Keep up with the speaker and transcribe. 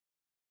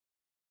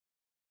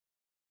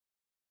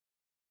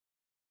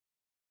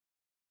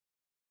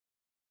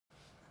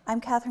I'm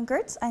Katherine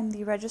Goertz. I'm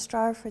the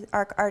Registrar for the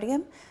Arca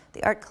Artium,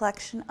 the art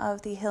collection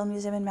of the Hill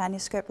Museum and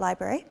Manuscript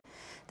Library.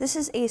 This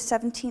is a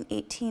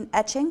 1718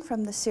 etching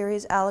from the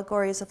series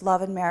Allegories of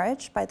Love and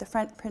Marriage by the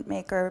French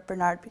printmaker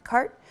Bernard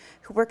Picart,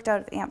 who worked out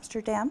of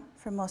Amsterdam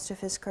for most of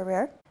his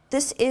career.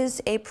 This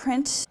is a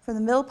print from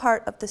the middle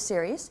part of the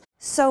series.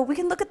 So we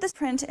can look at this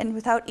print and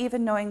without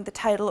even knowing the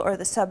title or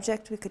the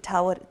subject, we could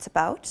tell what it's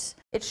about.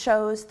 It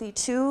shows the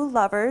two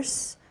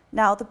lovers,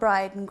 now the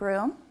bride and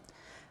groom,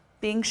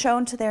 being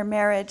shown to their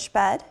marriage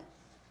bed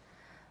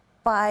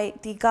by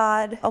the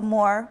god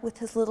Amor with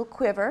his little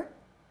quiver.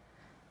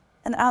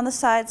 And on the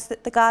sides,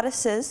 the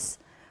goddesses,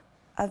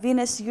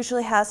 Venus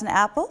usually has an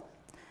apple,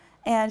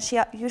 and she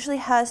usually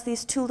has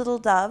these two little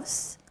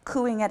doves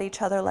cooing at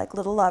each other like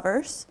little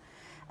lovers.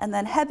 And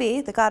then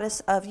Hebe, the goddess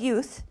of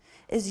youth,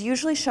 is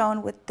usually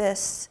shown with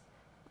this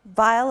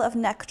vial of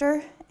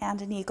nectar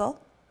and an eagle.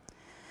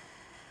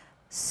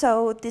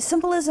 So the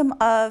symbolism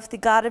of the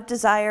god of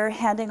desire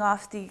handing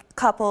off the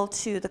couple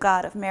to the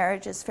god of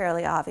marriage is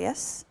fairly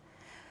obvious.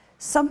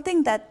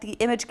 Something that the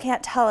image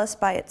can't tell us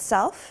by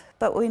itself,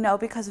 but we know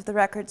because of the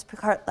records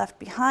Picart left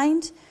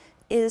behind,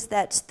 is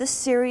that this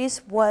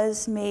series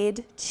was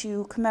made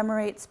to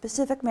commemorate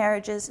specific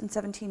marriages in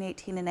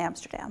 1718 in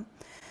Amsterdam.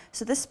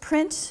 So this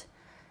print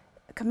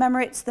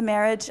commemorates the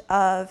marriage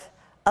of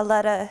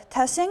Eletta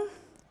Thesingh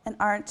and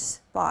Arent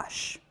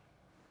Bosch.